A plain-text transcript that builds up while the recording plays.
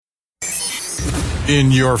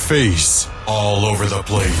In your face, all over the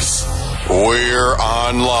place. We're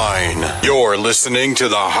online. You're listening to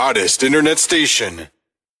the hottest internet station.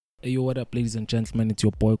 Hey, yo, what up, ladies and gentlemen? It's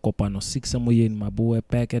your boy Kopano Sixamoye in my boy,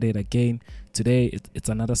 back at it again. Today, it's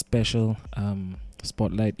another special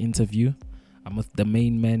spotlight interview. I'm with the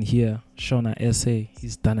main man here, Shona SA.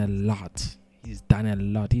 He's done a lot.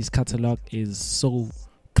 His catalog is so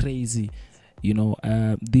crazy. You know,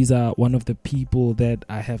 these are one of the people that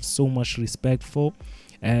I have so much respect for,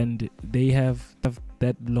 and they have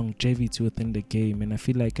that longevity within the game. And I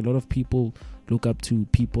feel like a lot of people look up to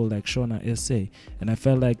people like Shona SA, and I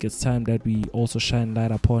felt like it's time that we also shine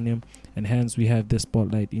light upon him, and hence we have this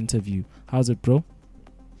spotlight interview. How's it, bro?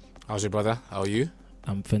 How's your brother? How are you?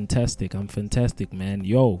 I'm fantastic, man.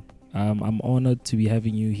 Yo, I'm honored to be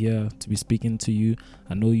having you here, to be speaking to you.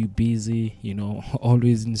 I know you're busy, you know,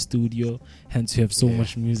 always in the studio, hence you have so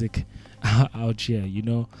much music out here, you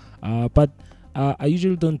know. But I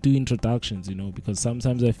usually don't do introductions, you know, because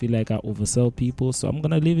sometimes I feel like I oversell people. So I'm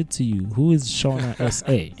going to leave it to you. Who is Shona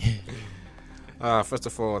SA? First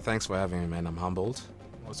of all, thanks for having me, man. I'm humbled.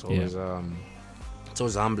 It's always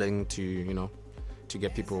humbling to, you know, to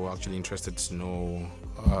get people actually interested to know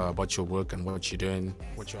about your work and what you're doing,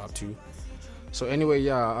 what you're up to. So anyway,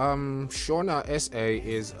 Shona SA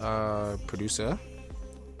is a producer,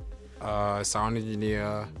 sound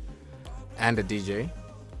engineer, and a DJ.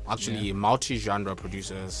 Actually, multi-genre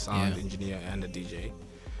producer, sound engineer, and a DJ.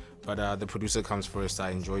 But the producer comes first.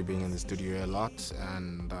 I enjoy being in the studio a lot,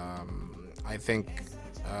 and I think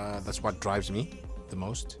that's what drives me the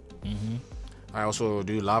most. Mm-hmm. I also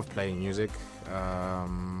do love playing music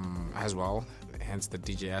as well, hence the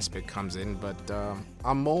DJ aspect comes in. But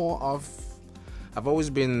I've always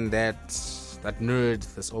been that nerd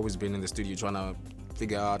that's always been in the studio trying to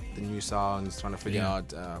figure out the new sounds, trying to figure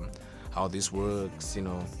out how this works, you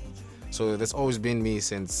know. So that's always been me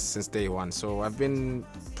since day one. So I've been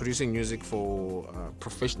producing music for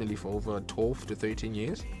professionally for over 12 to 13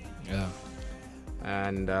 years. Yeah.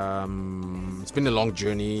 And it's been a long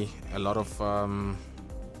journey, a lot of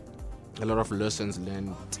lessons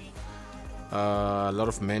learned, a lot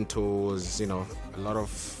of mentors, you know, a lot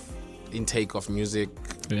of intake of music.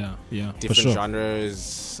 Different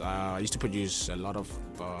genres. I used to produce a lot of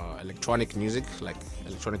electronic music, like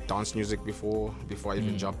electronic dance music before I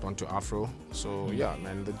even jumped onto Afro. So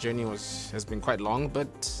man, the journey has been quite long,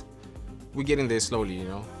 but we're getting there slowly, you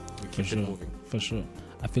know. We keep it moving. For sure.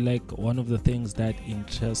 I feel like one of the things that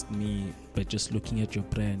interests me by just looking at your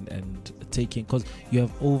brand and taking, because you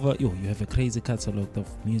have a crazy catalog of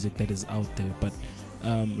music that is out there, but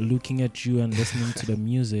looking at you and listening to the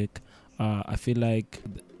music, I feel like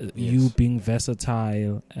you being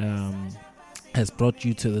versatile has brought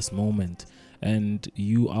you to this moment, and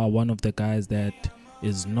you are one of the guys that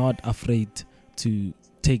is not afraid to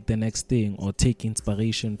take the next thing or take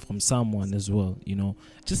inspiration from someone as well, you know.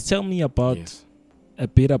 Just tell me about a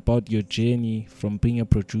bit about your journey from being a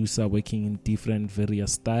producer, working in different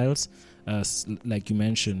various styles, like you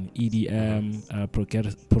mentioned, EDM,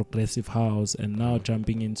 progressive house, and now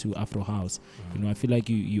jumping into Afro house. You know, I feel like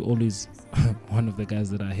you always one of the guys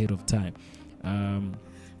that are ahead of time.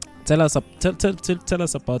 Tell us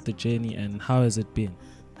about the journey and how has it been?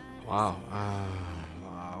 Wow,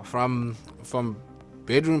 from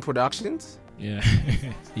bedroom productions.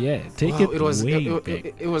 Take it.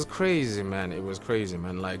 It was crazy, man.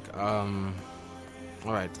 Like, all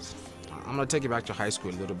right, I'm gonna take you back to high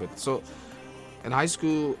school a little bit. So, in high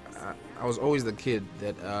school, I was always the kid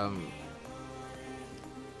that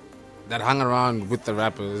hung around with the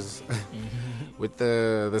rappers, with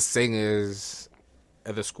the singers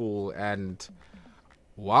at the school, and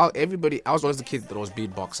while I was always the kid that was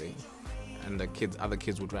beatboxing, and other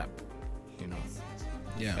kids would rap, you know.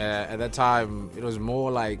 At that time, it was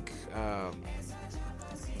more like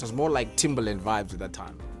Timberland vibes at that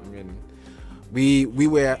time. I mean, we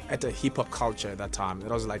were at a hip hop culture at that time. It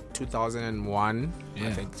was like 2001.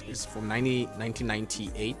 I think it's from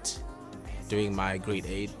 1998, doing my grade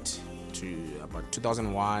 8 to about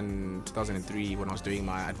 2001, 2003 when I was doing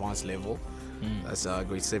my advanced level. That's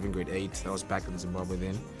grade 7, grade 8. That was back in Zimbabwe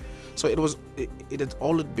then. So it has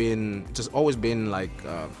always been like.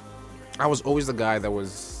 I was always the guy that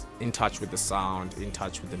was in touch with the sound, in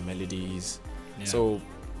touch with the melodies. So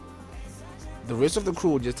the rest of the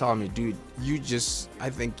crew would just tell me, dude, I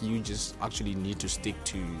think you just actually need to stick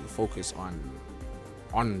to focus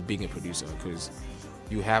on being a producer, because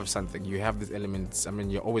you have something, you have these elements. I mean,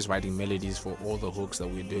 you're always writing melodies for all the hooks that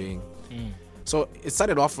we're doing. So it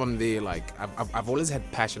started off from there. Like I've always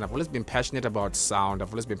had passion. I've always been passionate about sound.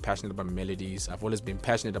 I've always been passionate about melodies. I've always been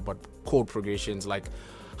passionate about chord progressions, like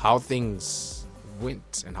how things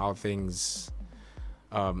went and how things.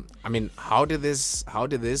 How did this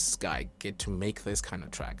guy get to make this kind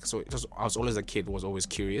of track? So I was always a kid, was always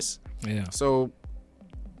curious. Yeah. So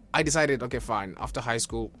I decided, okay, fine. After high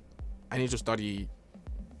school, I need to study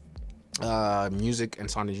music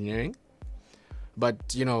and sound engineering.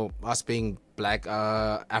 But us being black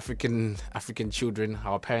African children,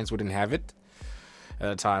 our parents wouldn't have it at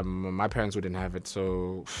the time. My parents wouldn't have it,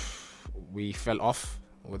 so we fell off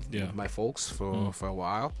with my folks for a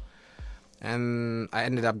while. And I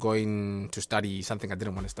ended up going to study something I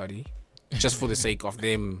didn't want to study, just for the sake of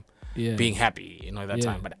them being happy, at that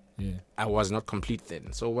time. But I was not complete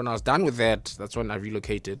then. So when I was done with that, that's when I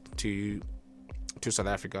relocated to South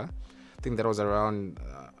Africa. I think that was around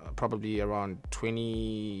probably around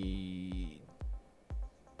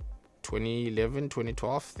 2011,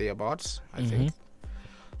 2012, thereabouts, I think.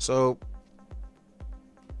 So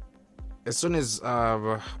as soon as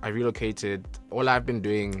I relocated, all I've been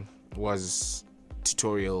doing was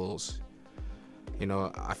tutorials.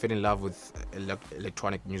 I fell in love with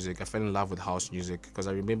electronic music. I fell in love with house music because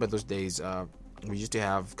I remember those days. We used to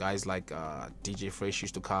have guys like DJ Fresh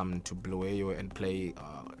used to come to Bloeyo and play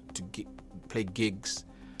play gigs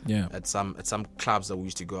at some clubs that we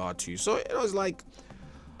used to go out to. So it was like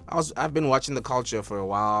I've been watching the culture for a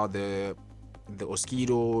while. The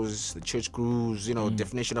Oskidos, the church grooves,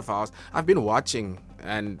 definition of house. I've been watching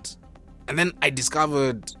and then I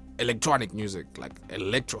discovered electronic music, like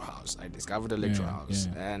electro house. I discovered electro house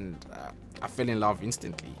and I fell in love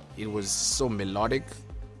instantly. It was so melodic.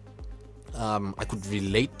 I could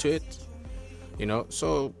relate to it,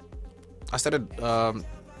 so I started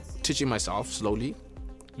teaching myself slowly.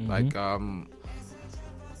 Like I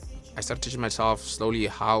started teaching myself slowly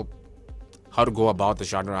how to go about the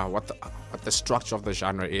genre, what the structure of the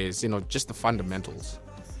genre is, just the fundamentals.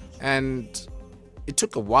 And it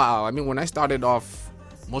took a while. I mean, when I started off,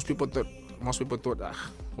 most people thought,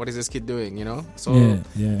 what is this kid doing? So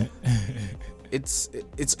it's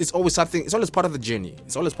always something. It's always part of the journey.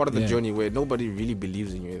 It's always part of the journey where nobody really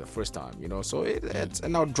believes in you the first time. So it's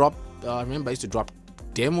and I'll drop. I remember I used to drop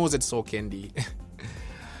demos at Soul Candy,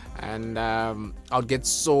 and I'd get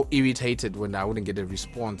so irritated when I wouldn't get a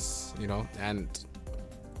response.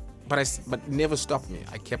 But it never stopped me.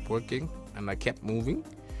 I kept working and I kept moving,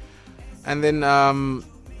 and then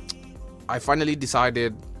I finally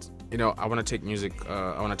decided, I want to take music.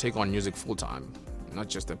 I want to take on music full time, not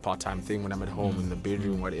just a part-time thing when I'm at home in the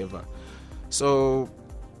bedroom, whatever. So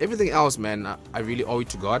everything else, man, I really owe it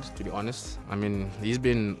to God, to be honest. I mean, he's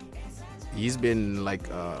been like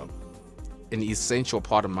an essential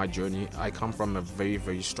part of my journey. I come from a very,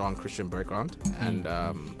 very strong Christian background, and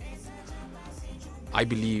I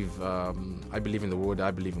believe in the Word.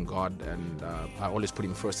 I believe in God, and I always put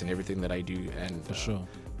Him first in everything that I do. And for sure,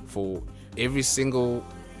 for every single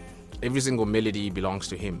melody belongs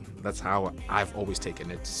to Him. That's how I've always taken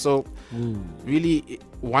it. So really,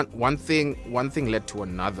 one thing led to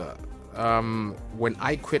another. When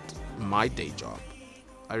I quit my day job,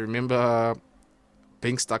 I remember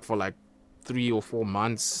being stuck for like 3 or 4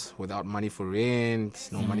 months without money for rent,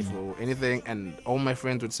 no money for anything, and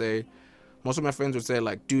most of my friends would say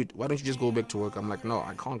like, dude, why don't you just go back to work? I'm like, no,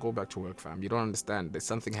 I can't go back to work, fam. You don't understand. There's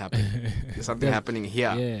something happening. There's something happening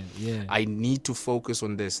here. I need to focus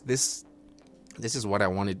on this. This is what I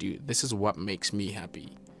want to do. This is what makes me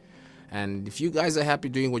happy. And if you guys are happy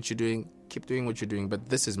doing what you're doing, keep doing what you're doing. But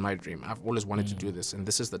this is my dream. I've always wanted to do this, and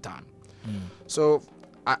this is the time. So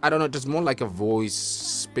I don't know. It's more like a voice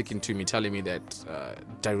speaking to me, telling me that,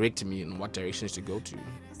 directing me in what directions to go to.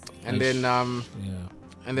 And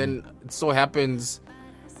And then it so happens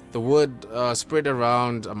the word spread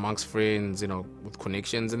around amongst friends, with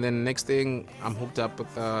connections. And then next thing, I'm hooked up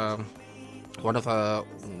with one of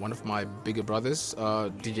my bigger brothers,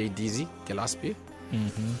 DJ Dizzy Gillespie.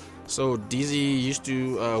 So Dizzy used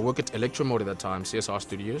to work at Electromode at that time, CSR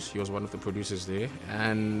Studios. He was one of the producers there.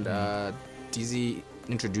 And Dizzy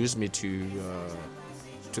introduced me to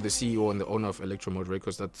the CEO and the owner of Electromode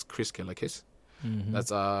Records. That's Chris Kellakis. That's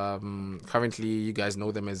currently, you guys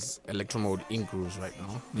know them as Electromode Inc. right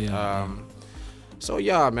now. So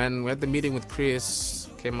yeah, man, we had the meeting with Chris,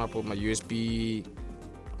 came up with my USB,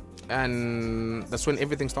 and that's when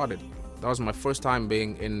everything started. That was my first time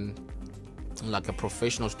being in like a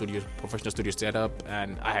professional studio setup,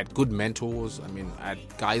 and I had good mentors. I mean, I had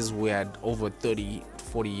guys who had over 30 to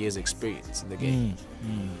 40 years experience in the game.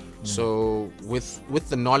 So with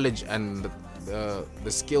the knowledge and the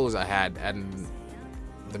skills I had and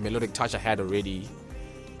the melodic touch I had already,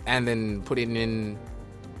 and then putting in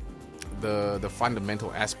the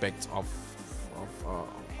fundamental aspects of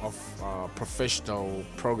professional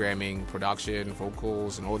programming, production,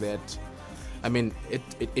 vocals, and all that. I mean,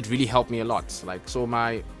 it really helped me a lot. Like, so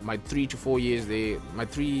my 3 to 4 years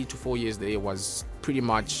there was pretty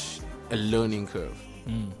much a learning curve.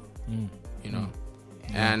 You know.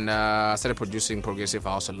 And I started producing progressive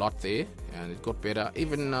house a lot there, and it got better.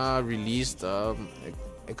 Even released a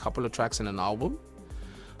couple of tracks in an album.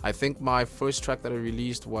 I think my first track that I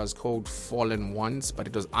released was called Fallen Ones, but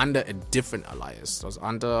it was under a different alias. It was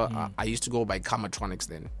under, I used to go by Kamatronics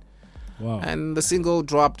then. Wow. And the single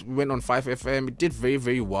dropped, went on 5FM. It did very,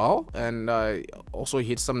 very well, and also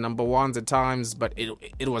hit some number ones at times, but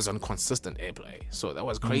it was on consistent airplay. So that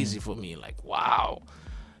was crazy for me. Like, wow,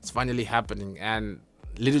 it's finally happening. And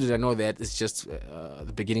little did I know that it's just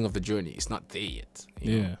the beginning of the journey. It's not there yet.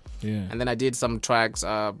 You know? And then I did some tracks.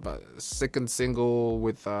 Second single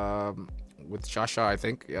with Shasha, I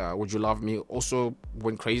think. Would You Love Me? Also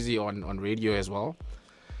went crazy on radio as well.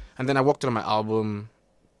 And then I worked on my album,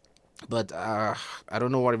 but I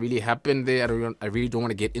don't know what really happened there. I really don't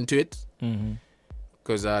want to get into it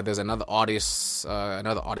because there's another artist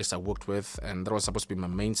I worked with, and that was supposed to be my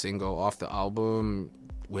main single off the album.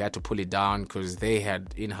 We had to pull it down because they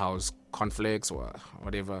had in-house conflicts or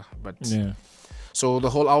whatever. But so the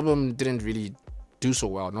whole album didn't really do so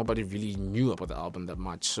well. Nobody really knew about the album that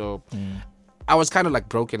much. So I was kind of like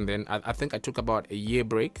broken then. I think I took about a year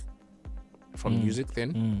break from music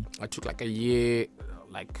then. I took like a year,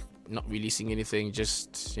 like not releasing anything,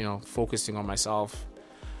 just, you know, focusing on myself.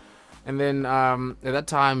 And then at that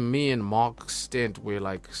time, me and Mark Stent were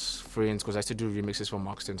like friends because I used to do remixes for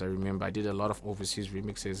Mark Stent. I remember I did a lot of overseas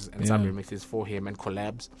remixes and some remixes for him and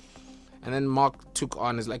collabs. And then Mark took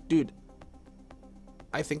on, is like, dude,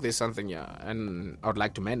 I think there's something here and I would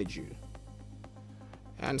like to manage you.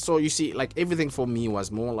 And so you see, like, everything for me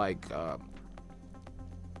was more like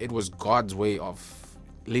it was God's way of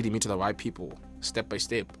leading me to the right people step by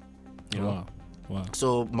step, you know. Wow.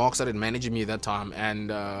 So Mark started managing me at that time and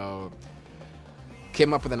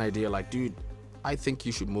came up with an idea like, dude, I think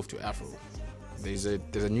you should move to Afro. There's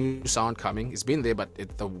a new sound coming. It's been there, but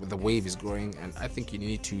the wave is growing, and I think you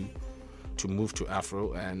need to move to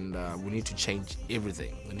Afro, and we need to change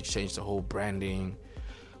everything. We need to change the whole branding.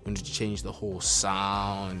 We need to change the whole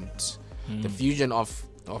sound, the fusion of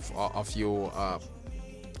your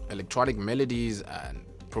electronic melodies and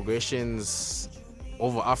progressions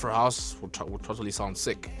over Afro House would totally sound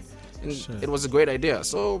sick. And it was a great idea.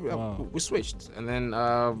 So we switched and then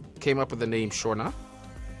came up with the name Shona.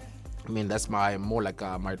 I mean, that's my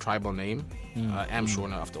tribal name. I am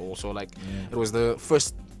Shona after all. So like it was the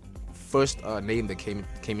first name that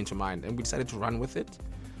came into mind, and we decided to run with it.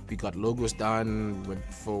 We got logos done,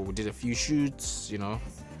 we did a few shoots, you know.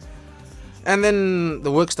 And then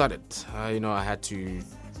the work started. I had to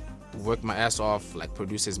work my ass off, like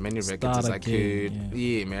produce as many records as I could.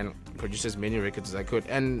 Yeah, man, produce as many records as I could.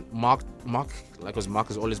 And Mark, because Mark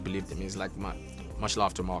has always believed in me. He's like much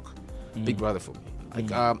love to Mark, big brother for me.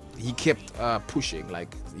 Like he kept pushing,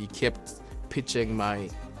 like he kept pitching my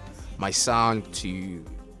sound to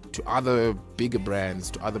other bigger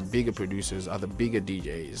brands, to other bigger producers, other bigger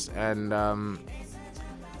DJs, and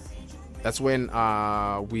that's when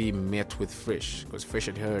we met with Fresh, because Fresh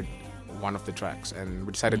had heard one of the tracks, and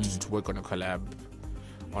we decided to work on a collab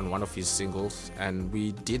on one of his singles, and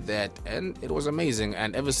we did that, and it was amazing.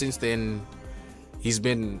 And ever since then, he's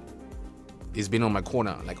been on my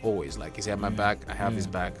corner, like always. Like he's had my back, I have his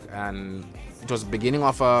back, and it was the beginning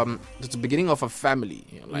of a family.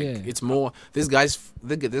 You know, like it's more. These guys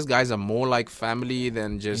are more like family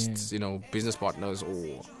than just business partners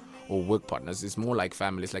or work partners. It's more like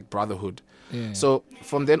family. It's like brotherhood. So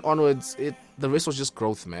from then onwards, the rest was just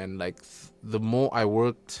growth, man. Like the more I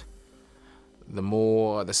worked, the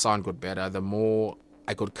more the sound got better, the more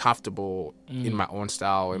I got comfortable in my own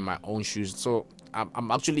style, in my own shoes. So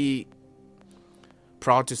I'm actually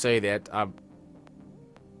proud to say that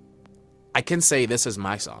I can say this is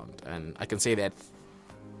my sound, and I can say that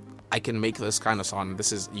I can make this kind of sound.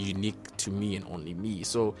 This is unique to me and only me.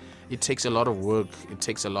 So it takes a lot of work. It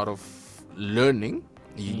takes a lot of learning.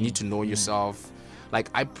 You need to know yourself. Like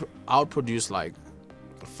I'll produce like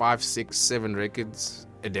 5, 6, 7 records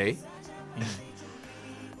a day,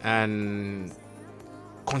 and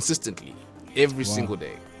consistently every single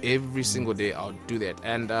day. Every single day I'll do that.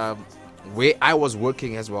 And where I was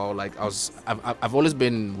working as well, like I've always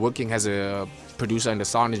been working as a producer and a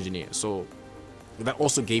sound engineer. So that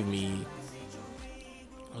also gave me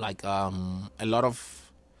like a lot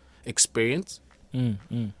of experience,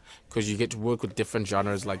 because you get to work with different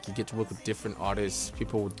genres, like you get to work with different artists,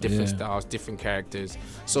 people with different styles, different characters.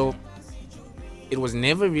 So it was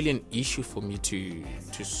never really an issue for me to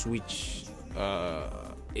switch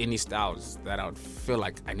any styles that I would feel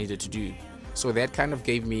like I needed to do. So that kind of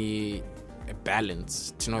gave me a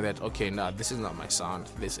balance to know that, okay, no, this is not my sound,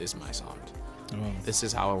 this is my sound. This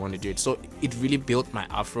is how I want to do it. So it really built my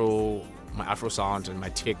Afro sound and my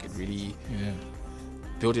tech. It really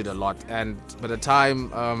built it a lot. And by the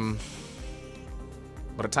time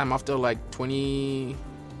after like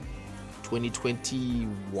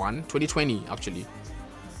 2020 actually,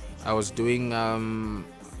 I was doing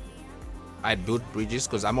I built bridges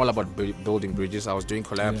because I'm all about building bridges. I was doing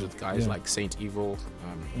collabs with guys like Saint Evil,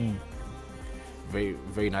 very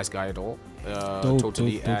very nice guy at all,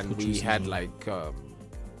 totally. And we had like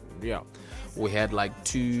we had like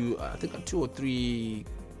two or three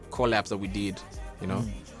collabs that we did. You know,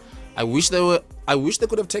 I wish they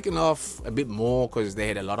could have taken off a bit more because they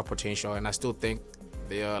had a lot of potential, and I still think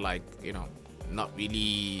they are like, you know, not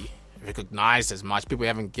really recognized as much. People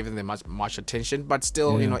haven't given them much attention, but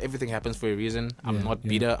still, you know, everything happens for a reason. I'm not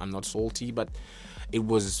bitter, I'm not salty, but it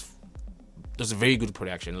was a very good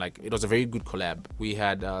production. Like, it was a very good collab. We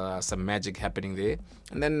had some magic happening there.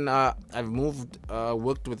 And then I've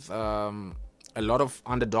worked with a lot of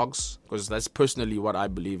underdogs, because that's personally what I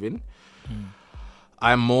believe in.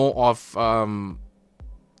 I'm more of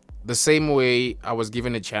the same way I was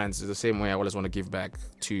given a chance is the same way I always want to give back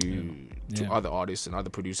to other artists and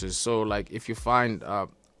other producers. So like, if you find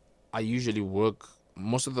I usually work,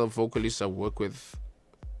 most of the vocalists I work with,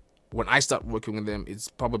 when I start working with them, it's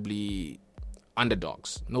probably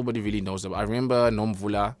underdogs. Nobody really knows them. I remember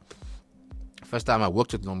Nomvula. First time I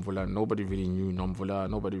worked with Nomvula, nobody really knew Nomvula.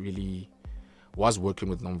 Nobody really was working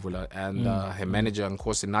with Nomvula. And her manager,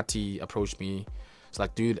 Nkosi Nati, approached me. It's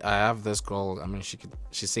like, dude, I have this girl. I mean, she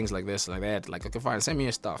sings like this, like that. Like, okay, fine, send me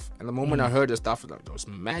your stuff. And the moment I heard her stuff, it was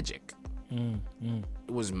magic. It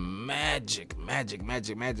was magic.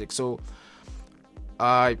 So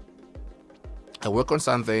I work on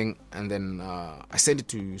something, and then I send it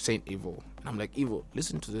to Saint Evil. And I'm like, Evil,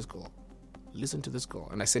 listen to this girl.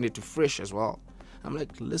 And I send it to Fresh as well. I'm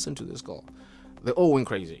like, listen to this girl. They all went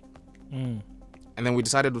crazy. And then we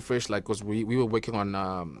decided with Fresh, like, because we were working on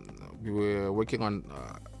a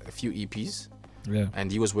few EPs,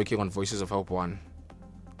 and he was working on Voices of Hope 1.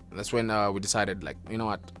 And that's when we decided, like, you know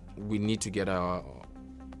what, we need to get on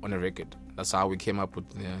a record. That's how we came up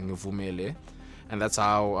with Nguvumele, and that's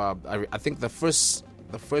how I think the first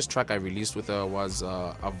track I released with her was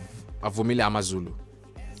Avumile Amazulu.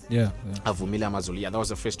 Avumile Amazulu. Yeah, that was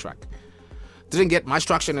the first track. Didn't get much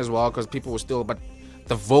traction as well because people were still, but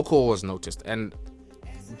the vocal was noticed. And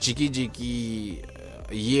Jiki Jiki,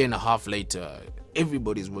 a year and a half later,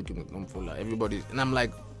 everybody's working with Nomvula. And I'm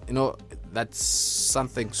like, you know, that's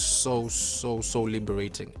something so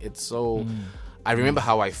liberating. It's so. I remember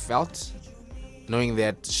how I felt knowing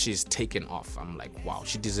that she's taken off. I'm like, wow,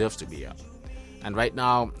 she deserves to be here. And right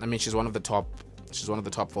now, I mean, she's one of the top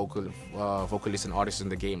vocalists and artists in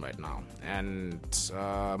the game right now. And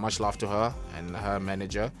much love to her and her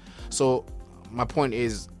manager. So my point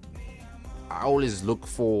is, I always look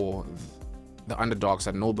for the underdogs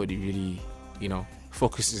that nobody really, you know,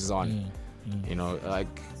 focuses on. You know,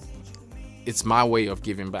 like, it's my way of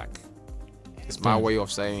giving back. It's my way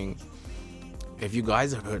of saying, if you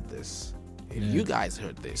guys have heard this, you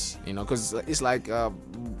know, because it's like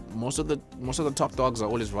most of the top dogs are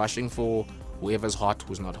always rushing for whoever's hot,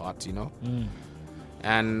 who's not hot, you know.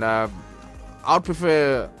 And I'd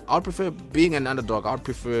prefer being an underdog. I'd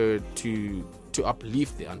prefer to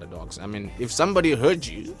uplift the underdogs. I mean, if somebody heard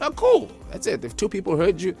you, cool, that's it. If two people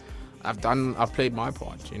heard you, I've played my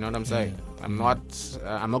part. You know what I'm saying? I'm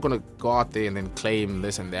not gonna go out there and then claim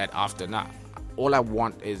this and that after. Nah, all I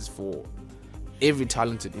want is for every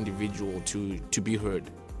talented individual to be heard.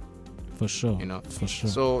 For sure. You know, for sure.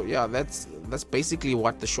 So yeah, that's basically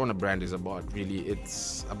what the Shona brand is about. Really,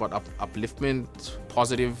 it's about upliftment,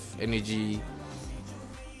 positive energy.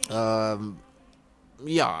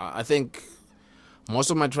 Yeah, I think most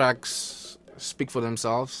of my tracks speak for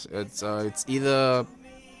themselves. It's either,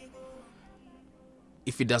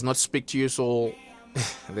 if it does not speak to your soul,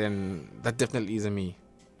 then that definitely isn't me.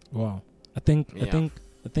 Wow. I think you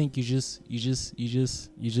just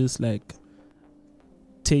like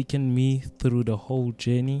taken me through the whole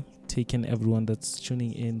journey, taken everyone that's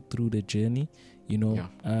tuning in through the journey. You know,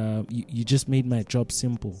 you just made my job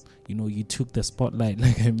simple. You know, you took the spotlight,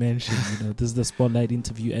 like I mentioned. You know, this is the spotlight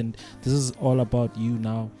interview, and this is all about you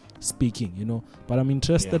now speaking. You know, but I'm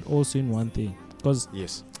interested also in one thing, because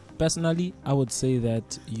personally, I would say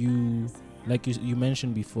that you, like you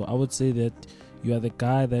mentioned before, I would say that you are the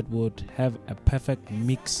guy that would have a perfect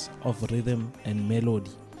mix of rhythm and melody.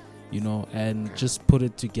 and just put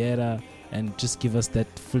it together and just give us that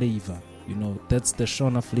flavor. That's the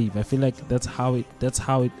Shona flavor. I feel like that's how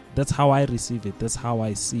I receive it. That's how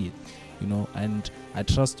I see it. And I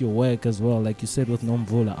trust your work as well. Like you said with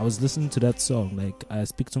Nomvula, I was listening to that song. Like I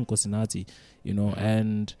speak to Nkosinati,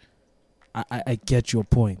 and I get your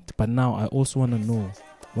point. But now I also want to know,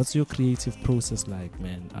 what's your creative process like,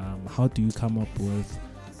 man? How do you come up with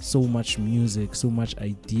so much music, so much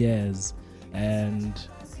ideas, and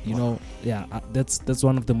that's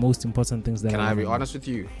one of the most important things that. Can I be honest with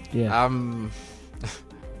you? Yeah.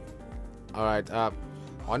 All right.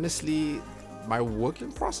 Honestly, my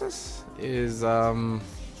working process is to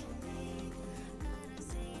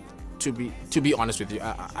be honest with you.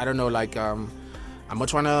 I don't know. Like I'm not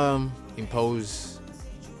trying to impose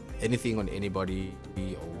anything on anybody,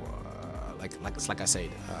 or like I said,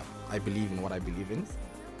 I believe in what I believe in,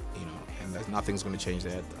 and there's nothing's going to change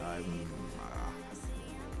that.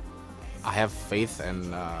 I have faith,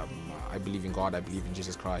 and I believe in God. I believe in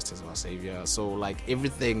Jesus Christ as our Savior. So like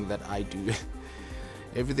everything that I do,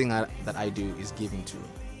 that I do is given to me.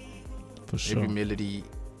 For sure. Every melody,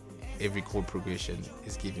 every chord progression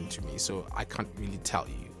is given to me. So I can't really tell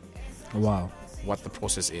you. Wow. What the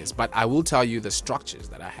process is, but I will tell you the structures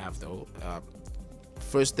that I have though.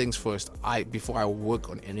 First things first, before I work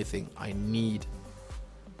on anything, I need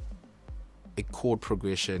a chord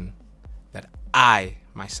progression that I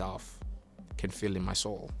myself can feel in my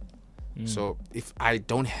soul. So if I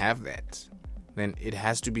don't have that, then it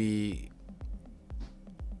has to be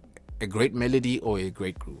a great melody or a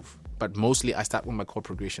great groove. But mostly I start with my chord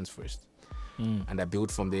progressions first, and I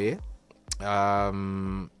build from there.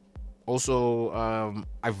 Also,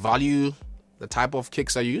 I value the type of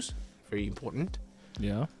kicks I use. Very important.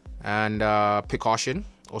 Yeah. And percussion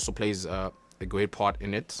also plays a great part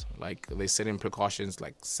in it. Like there's certain percussions,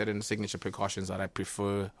 like certain signature percussions that I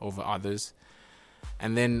prefer over others.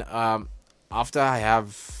 And then after I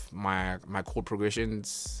have my chord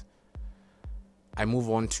progressions, I move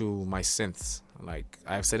on to my synths. Like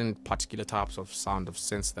I have certain particular types of sound of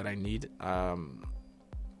synths that I need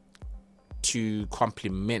to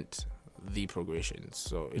complement the progressions.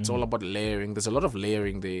 So it's all about layering. There's a lot of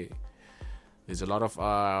layering there. There's a lot of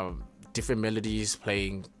different melodies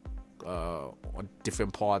playing on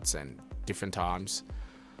different parts and different times.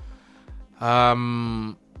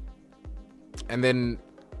 And then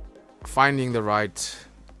finding the right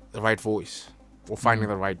voice, or finding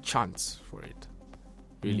the right chants for it,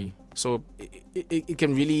 really. So it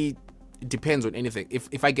can really, it depends on anything.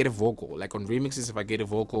 If I get a vocal, like on remixes, if I get a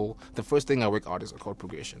vocal, the first thing I work out is a chord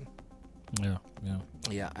progression. Yeah.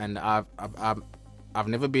 And I've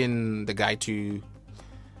never been the guy to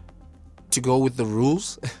go with the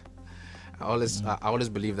rules. I always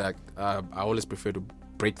believe that I always prefer to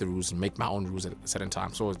break the rules and make my own rules at a certain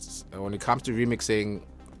time. So when it comes to remixing,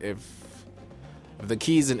 if the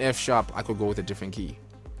key is in F sharp, I could go with a different key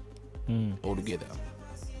altogether.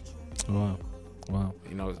 Wow.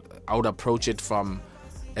 I would approach it from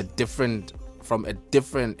a different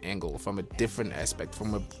angle, from a different aspect,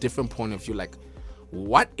 from a different point of view. Like,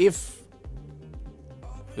 what if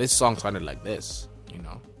this song sounded like this?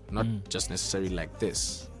 Not just necessarily like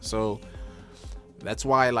this. So that's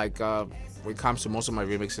why, like, when it comes to most of my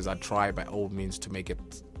remixes, I try by all means to make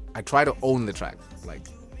it. I try to own the track. Like,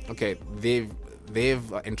 okay,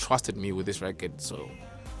 they've entrusted me with this record, so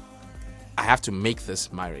I have to make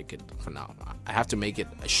this my record for now. I have to make it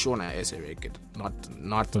a Shona SA record, not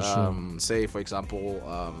For sure. say, for example,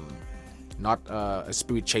 not a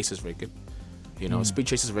Spirit Chasers record. Spirit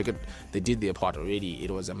Chasers record, they did their part already. It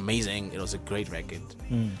was amazing. It was a great record.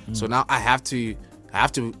 So now I have to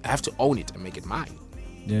own it and make it mine.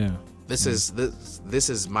 Yeah. This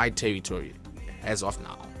is my territory as of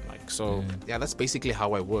now. Like, so yeah, that's basically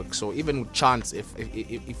how I work. So even with chants,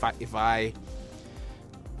 if I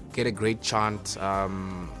get a great chant, I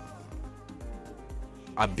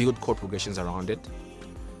build chord progressions around it.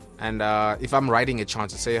 And if I'm writing a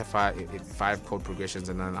chant, say if I have chord progressions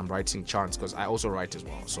and then I'm writing chants, because I also write as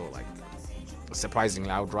well. So like, surprisingly,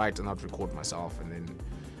 I would write and I'd record myself, and then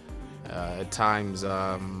at times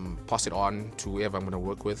pass it on to whoever I'm going to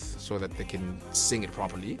work with so that they can sing it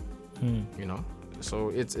properly. So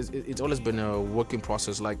it's always been a working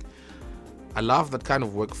process. Like, I love that kind of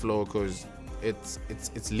workflow because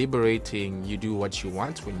it's liberating. You do what you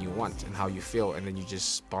want when you want and how you feel, and then you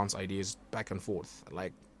just bounce ideas back and forth.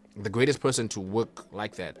 Like, the greatest person to work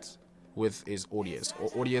like that with is Odious.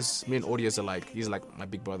 Odious, me and Odious are like, he's like my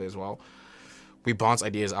big brother as well. We bounce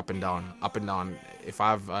ideas up and down. If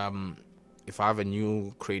I have a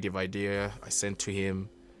new creative idea, I send to him.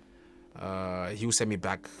 He will send me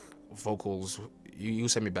back vocals. you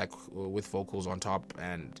send me back with vocals on top,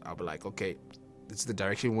 and I'll be like, okay, this is the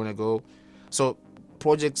direction we want to go. So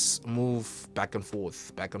projects move back and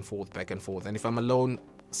forth, back and forth, back and forth. And if I'm alone,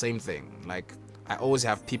 same thing. Like, I always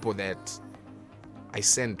have people that I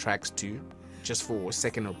send tracks to just for a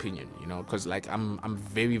second opinion, you know, because like I'm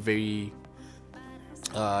very, very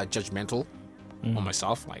judgmental on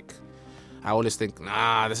myself. Like, I always think,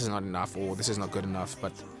 nah, this is not enough, or this is not good enough.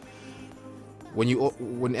 But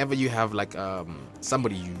whenever you have like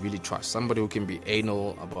somebody you really trust, somebody who can be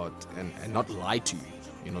anal about and not lie to you,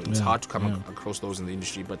 you know, it's hard to come across those in the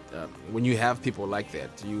industry. But when you have people like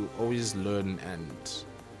that, you always learn, and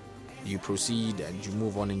you proceed, and you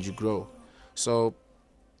move on, and you grow. So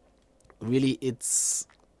really, it's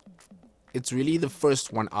really the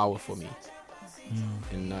first 1 hour for me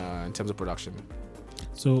in terms of production.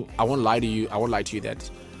 So I won't lie to you that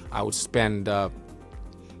I would spend a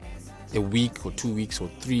week or 2 weeks or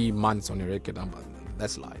 3 months on a record.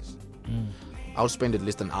 That's lies. I would spend at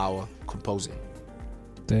least an hour composing.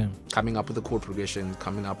 Damn. Coming up with the chord progression,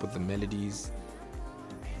 coming up with the melodies,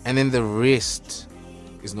 and then the rest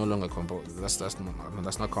is no longer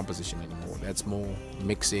that's not composition anymore. That's more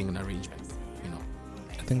mixing and arrangement. You know,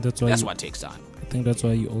 I think that's what takes time. I think that's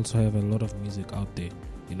why you also have a lot of music out there.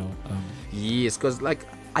 You know. Yes, because like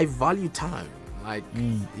I value time. Like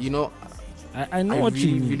you know, I know what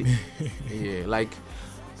you mean. Really, yeah, like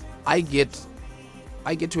I get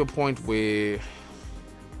to a point where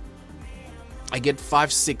I get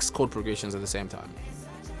 5-6 chord progressions at the same time.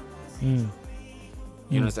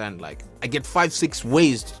 You understand? Like, I get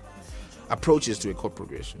 5-6 approaches to a chord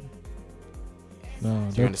progression. No,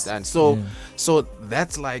 you understand? So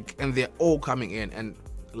that's like, and they're all coming in. And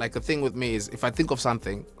like, the thing with me is, if I think of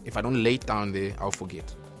something, if I don't lay it down there, I'll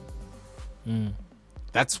forget.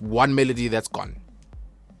 That's one melody that's gone.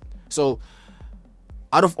 So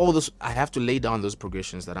out of all this, I have to lay down those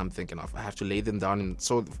progressions that I'm thinking of. I have to lay them down. And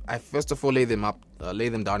so I first of all lay them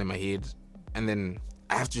down in my head, and then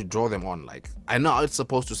I have to draw them on. Like, I know how it's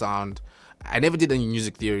supposed to sound. I never did any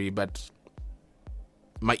music theory, but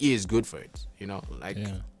my ear is good for it, you know, like,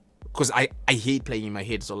 because I hate playing in my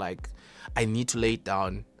head. So like, I need to lay it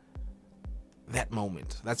down that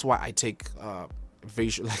moment. That's why I take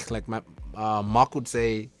visual, like my Mark would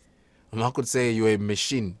say you're a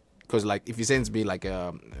machine. Because like, if he sends me like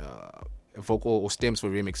a vocal or stems for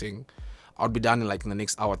remixing, I'll be done in the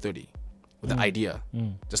next hour 30 with the idea.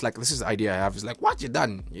 Just like, this is the idea I have. It's like, what, you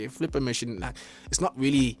done? You flip a machine. Like, it's not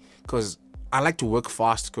really, because I like to work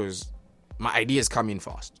fast, because my ideas come in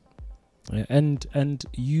fast. Yeah, and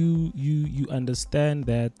you understand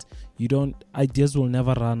that ideas will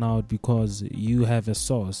never run out because you have a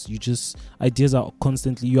source. Ideas are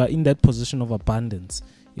constantly, you are in that position of abundance,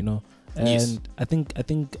 you know. And yes. I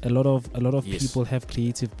think a lot of yes. people have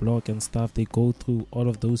creative block and stuff. They go through all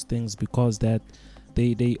of those things because that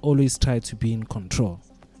they always try to be in control,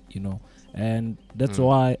 you know. And that's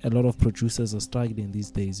why a lot of producers are struggling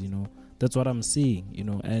these days, you know. That's what I'm seeing, you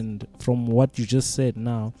know. And from what you just said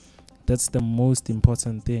now, that's the most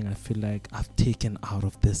important thing I feel like I've taken out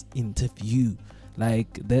of this interview.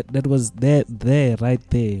 Like that was there right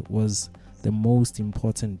there was the most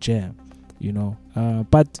important gem, you know.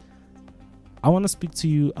 But I want to speak to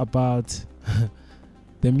you about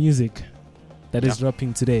the music that is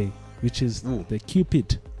dropping today, which is the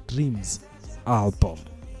Cupid Dreams album.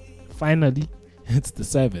 Finally, it's the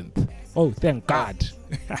 7th. Oh, thank God.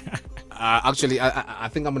 Actually, I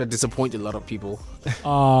think I'm gonna disappoint a lot of people.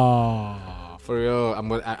 For real,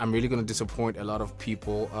 I'm really gonna disappoint a lot of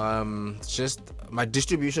people. Just my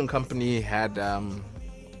distribution company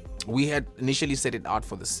we had initially set it out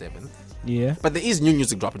for the 7th. Yeah. But there is new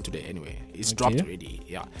music dropping today anyway. It's dropped already.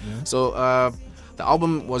 Yeah. So the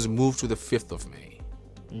album was moved to the 5th of May.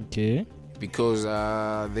 Okay. Because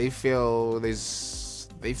they feel there's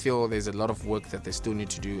a lot of work that they still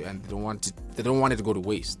need to do, and they don't want it to go to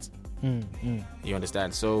waste. You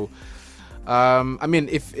understand? So I mean,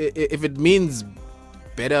 if it means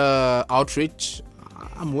better outreach,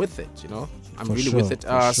 I'm with it, you know. I'm really with it.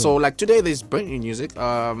 So like today there's brand new music.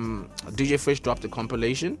 DJ Fresh dropped a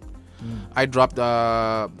compilation. I dropped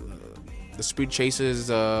the Speed Chasers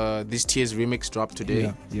These Tears remix dropped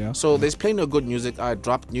today. So there's plenty of good music. I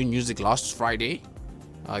dropped new music last Friday.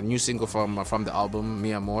 A new single from the album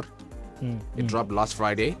Mi Amor. It dropped last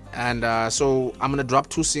Friday, and so I'm gonna drop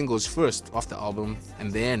 2 singles first off the album,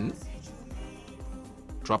 and then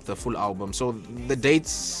drop the full album. So the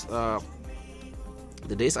dates are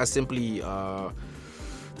simply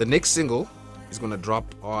the next single is gonna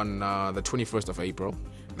drop on the 21st of April.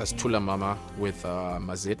 That's Tula Mama with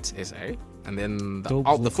Mazit SA, and then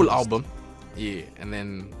the full album, and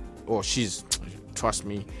then she's, trust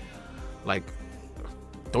me, like,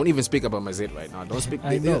 don't even speak about Mazet right now. Don't speak.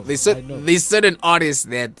 There's certain artists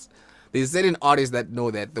that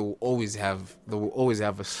know that they will always have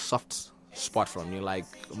a soft spot from you, like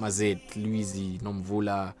Mazet, Luizi,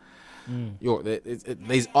 Nomvula.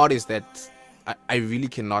 There's artists that I really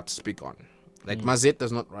cannot speak on. Like Mazet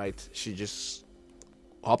does not write. She just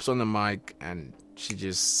hops on the mic and she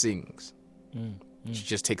just sings. She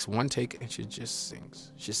just takes one take and she just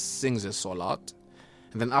sings. She sings her soul out.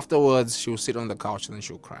 And then afterwards, she'll sit on the couch and then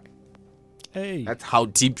she'll cry. Hey, that's how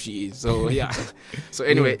deep she is. So yeah. So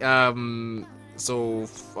anyway, the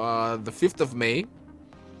 5th of May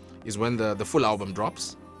is when the full album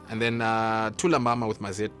drops, and then Tula Mama with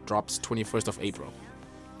Mazet drops 21st of April.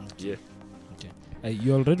 Yeah. Okay.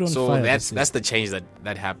 You're already on fire. So that's the change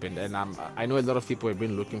that happened, and I know a lot of people have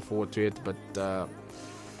been looking forward to it, but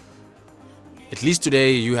at least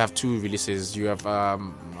today you have 2 releases. You have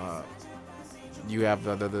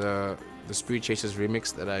the Spirit Chasers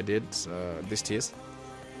remix that I did this tears.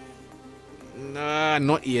 Nah,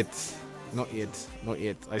 not yet.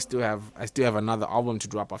 I still have another album to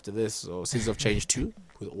drop after this. So Seeds of Change 2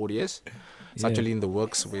 with ODS. It's actually in the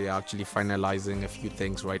works. We're actually finalizing a few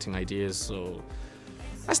things, writing ideas. So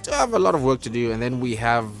I still have a lot of work to do. And then we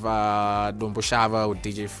have Dombo Shava with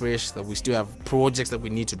DJ Fresh. That we still have projects that we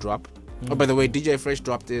need to drop. Oh, by the way, DJ Fresh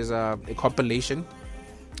dropped is a compilation.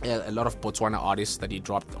 A lot of Botswana artists that he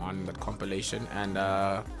dropped on that compilation, and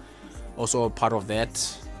also a part of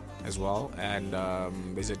that as well. And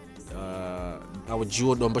there's our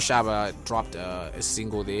duo Dombo Shava dropped a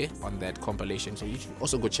single there on that compilation, so you should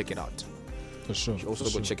also go check it out. For sure.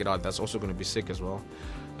 Check it out. That's also going to be sick as well.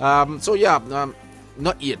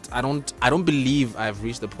 Not yet. I don't believe I've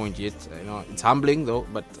reached the point yet. It's humbling though,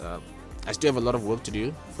 but I still have a lot of work to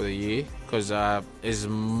do for the year, because as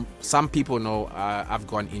some people know, I've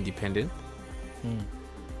gone independent.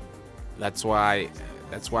 That's why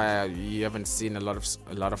you haven't seen a lot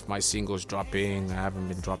of my singles dropping. I haven't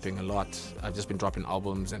been dropping a lot. I've just been dropping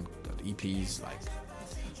albums and EPs.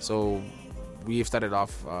 So we've started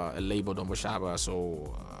off a label, Dombo Shava,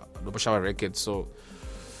 Dombo Shava Records. So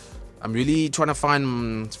I'm really trying to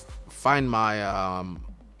find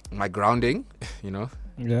my grounding,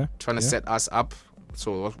 trying to set us up.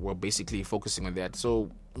 So we're basically focusing on that. So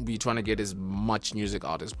we're trying to get as much music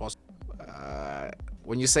out as possible.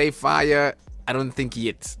 When you say fire, I don't think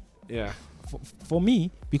yet. Yeah. For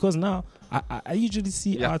me, because now I usually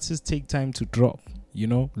see artists take time to drop.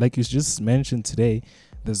 Like you just mentioned today,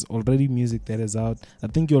 there's already music that is out. I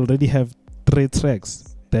think you already have 3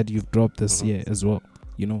 tracks that you've dropped this year as well.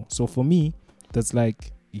 So for me, that's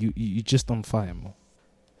like you just on fire more.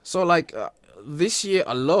 So this year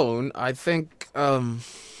alone, I think I've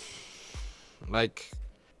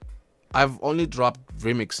only dropped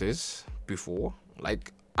remixes before.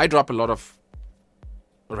 I drop a lot of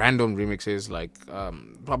random remixes,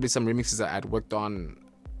 probably some remixes that I'd worked on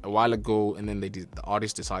a while ago, and then the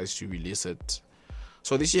artist decides to release it.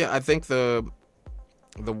 So this year, I think the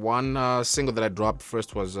one single that I dropped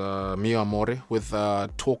first was Mio Amore with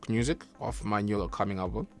Talk Music off my new upcoming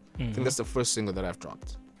album. I think that's the first single that I've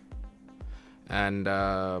dropped. And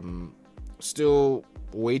still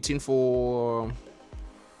waiting for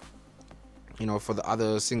the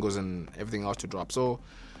other singles and everything else to drop. So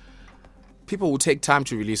people will take time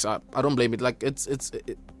to release. I don't blame it.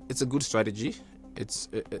 It's a good strategy. It's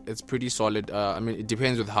pretty solid. It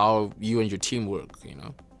depends with how you and your team work.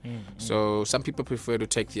 So some people prefer to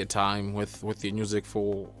take their time with the music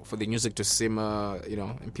for the music to simmer,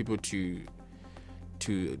 and people to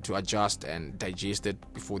adjust and digest it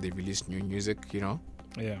before they release new music,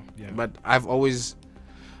 Yeah. But I've always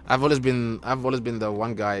been the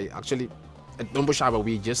one guy. Actually, at Dombo Shava,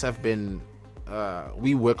 we just have been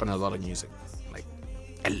we work on a lot of music,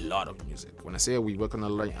 a lot of music. When I say we work on a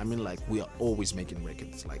lot, I mean we are always making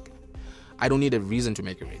records. I don't need a reason to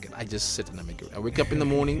make a record. I just sit and I make it. I wake up in the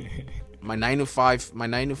morning. My 9 to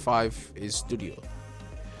 5 is studio.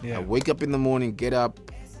 Yeah. I wake up in the morning, get up,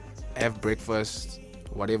 have breakfast,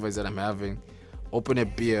 whatever it is that I'm having, open a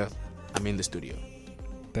beer, I'm in the studio.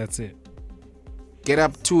 That's it. Get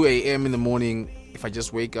up 2 a.m. in the morning. If I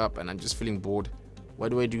just wake up and I'm just feeling bored, what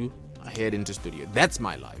do? I head into studio. That's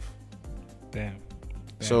my life. Damn.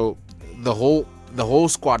 So the whole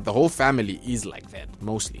squad, the whole family is like that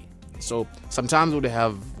mostly. So sometimes we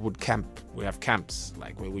have camps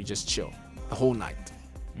where we just chill the whole night.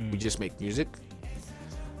 We just make music.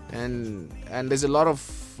 And there's a lot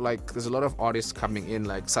of artists coming in,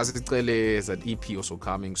 like Sasicele is an EP also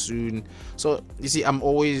coming soon. So you see, I'm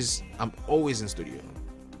always in studio.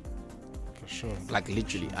 For sure.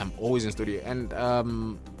 Literally, I'm always in studio. And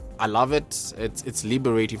I love it. It's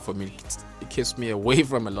liberating for me. It keeps me away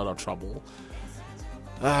from a lot of trouble.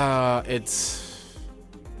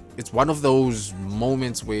 It's one of those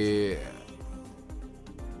moments where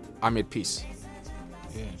I'm at peace.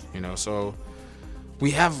 Yeah. You know, so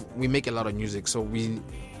we make a lot of music, so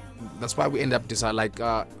that's why we end up deciding, like,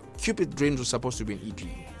 Cupid Dreams was supposed to be an EP.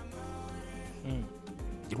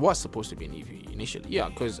 It was supposed to be an EP initially, yeah,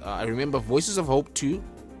 because I remember Voices of Hope 2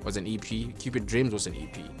 was an EP, Cupid Dreams was an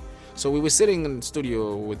EP. So we were sitting in the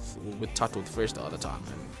studio with Tato first all the time,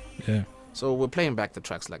 and yeah. so we're playing back the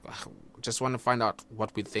tracks, like, just want to find out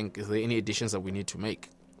what we think. Is there any additions that we need to make?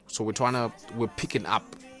 So we're picking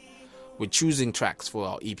up, we're choosing tracks for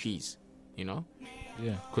our EPs, you know?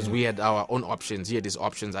 Yeah. Because we had our own options. He had his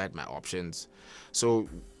options, I had my options. So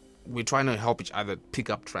we're trying to help each other pick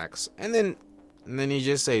up tracks. And then he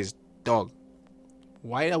just says, dog,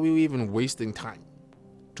 why are we even wasting time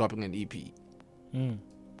dropping an EP?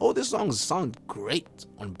 Oh, these songs sound great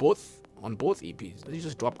on both EPs. Let's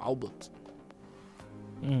just drop albums.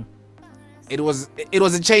 It was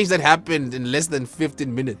a change that happened in less than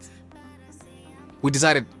 15 minutes. We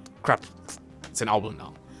decided, crap, it's an album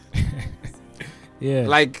now. Yeah.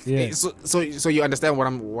 Like, yeah. So you understand what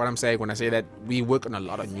I'm saying when I say that we work on a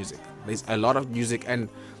lot of music. There's a lot of music, and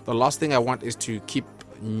the last thing I want is to keep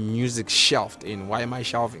music shelved in. Why am I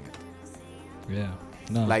shelving it? Yeah.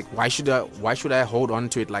 No. Like, why should I hold on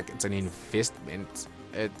to it like it's an investment?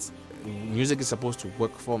 Music is supposed to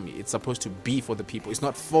work for me. It's supposed to be for the people. It's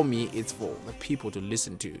not for me, it's for the people to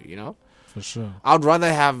listen to, you know? For sure. I'd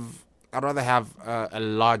rather have a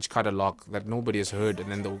large catalog that nobody has heard,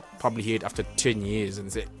 and then they'll probably hear it after 10 years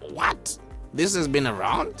and say, what? This has been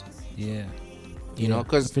around? Yeah. You know,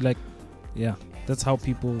 because I feel like, yeah, that's how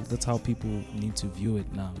people need to view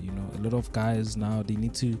it now. You know, a lot of guys now, they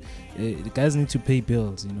need to, the guys need to pay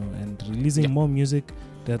bills, you know, and releasing more music,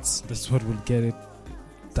 that's what will get it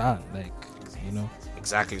done. Like, you know.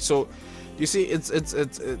 Exactly. So, you see, it's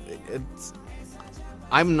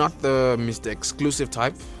I'm not the Mr. Exclusive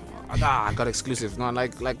type. I got exclusive. No,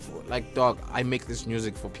 like dog, I make this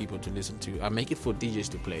music for people to listen to. I make it for DJs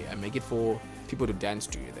to play. I make it for people to dance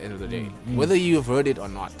to at the end of the day. Whether you've heard it or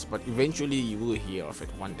not, but eventually you will hear of it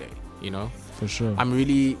one day, you know? For sure. I'm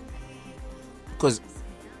really, because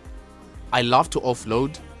I love to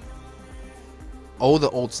offload all the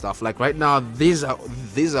old stuff. Like right now, these are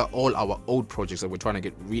all our old projects that we're trying to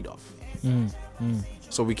get rid of.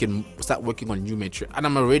 So we can start working on new material. And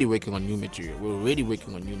I'm already working on new material. We're already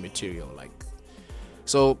working on new material. Like,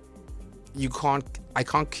 so I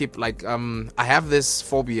can't keep, like, I have this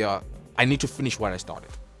phobia. I need to finish what I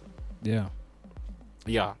started. Yeah.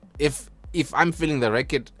 Yeah. If I'm feeling the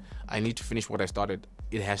record, I need to finish what I started.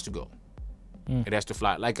 It has to go. It has to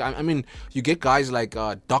fly. Like, I mean, you get guys like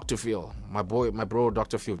Dr. Phil, my bro,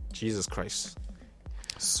 Dr. Phil. Jesus Christ.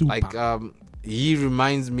 Super. Like, he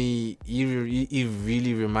reminds me, he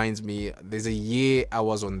really reminds me, there's a year I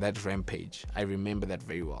was on that rampage. I remember that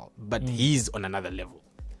very well. But he's on another level.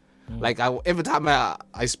 Like, every time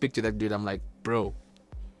I speak to that dude, I'm like, bro,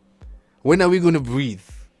 when are we going to breathe?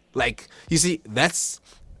 Like, you see, that's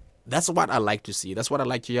what I like to see. That's what I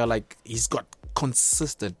like to hear. Like, he's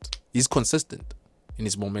consistent in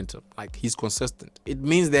his momentum. Like, he's consistent. It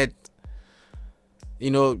means that,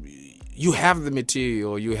 you know, you have the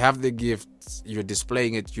material, you have the gifts, you're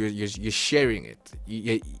displaying it, you're sharing it.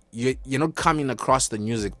 You're not coming across the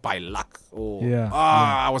music by luck. Or,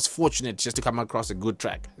 I was fortunate just to come across a good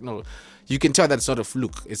track. You know, you can tell that's not a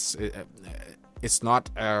fluke. It's not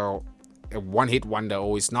a one-hit wonder,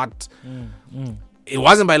 or it's not. It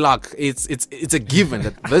wasn't by luck. It's a given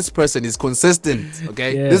that this person is consistent.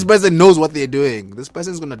 Okay, this person knows what they're doing. This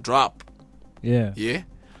person is gonna drop. Yeah.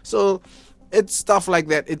 So it's stuff like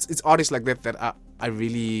that. It's artists like that I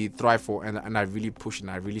really thrive for, and I really push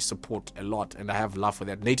and I really support a lot, and I have love for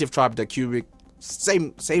that. Native Tribe, the Cubic,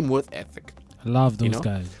 same worth ethic. I love those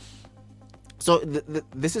guys. So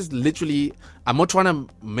this is literally, I'm not trying to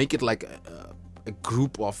make it like a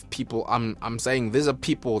group of people. I'm saying these are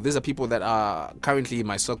people that are currently in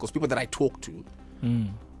my circles, people that I talk to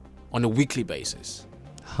on a weekly basis.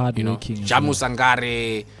 Hardworking. Jamu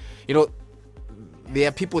Sangare, you know, there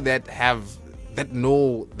are people that have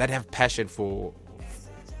passion for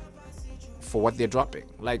what they're dropping.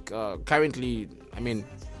 Like currently, I mean,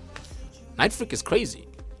 Night Freak is crazy.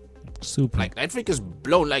 Super. Like, Night Freak is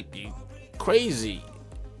blown like crazy.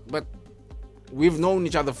 But we've known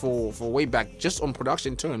each other for way back, just on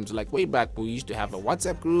production terms. Like, way back, we used to have a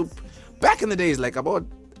WhatsApp group. Back in the days, like about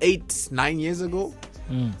 8-9 years ago.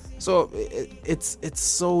 So it's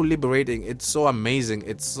so liberating. It's so amazing.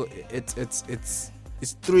 It's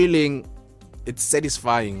thrilling it's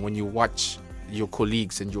satisfying when you watch your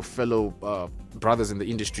colleagues and your fellow brothers in the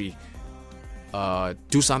industry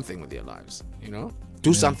do something with their lives,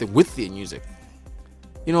 do something with their music.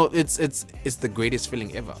 It's the greatest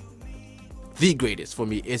feeling ever. The greatest for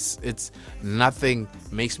me. It's nothing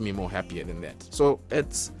makes me more happier than that. So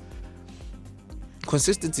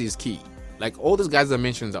consistency is key. Like all those guys I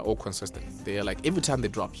mentioned are all consistent. They're like every time they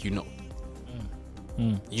drop, you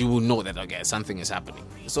will know that okay, something is happening.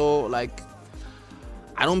 So like,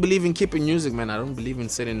 I don't believe in keeping music, man. I don't believe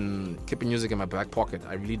in keeping music in my back pocket.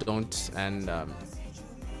 I really don't. And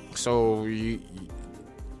so you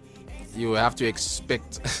have to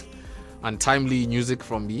expect untimely music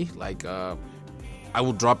from me. Like I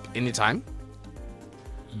will drop anytime.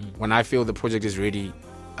 When I feel the project is ready,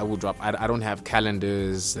 I will drop. I don't have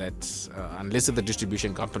calendars that unless the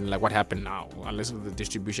distribution company, like what happened now, unless the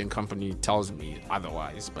distribution company tells me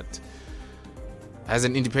otherwise. But as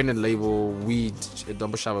an independent label, we at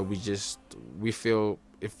Dumbo Shaba, we feel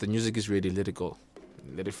if the music is ready, let it go,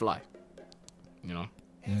 let it fly. Yeah.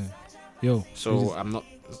 Yo. So I'm not.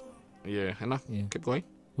 Yeah. Keep going.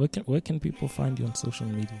 Where can people find you on social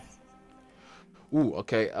media? Ooh.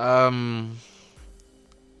 Okay.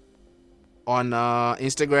 On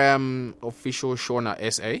Instagram, official Shona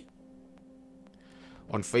SA.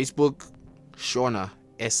 On Facebook, Shona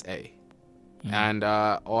SA. And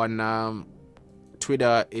on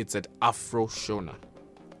Twitter, it's at Afro Shona.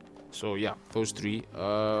 So yeah, those three.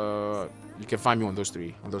 You can find me on those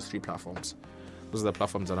three platforms. Those are the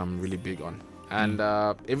platforms that I'm really big on. And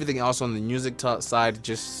everything else on the music side,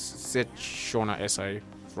 just set Shona SA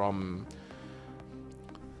from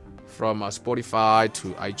Spotify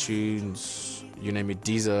to iTunes, you name it,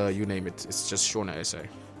 Deezer, you name it. It's just Shona SA.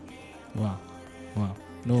 Wow.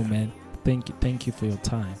 No, man. Thank you for your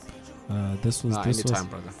time. This was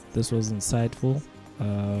insightful.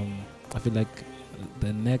 I feel like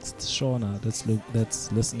the next Shona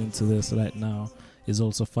that's listening to this right now is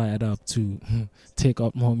also fired up to take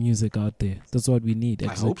out more music out there. That's what we need.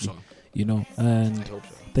 Exactly. I hope so. And I hope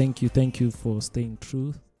so. Thank you for staying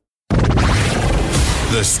true.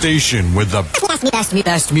 The station with the best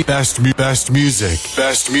music.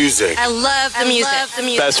 Best music. I love the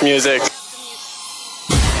music. Best music.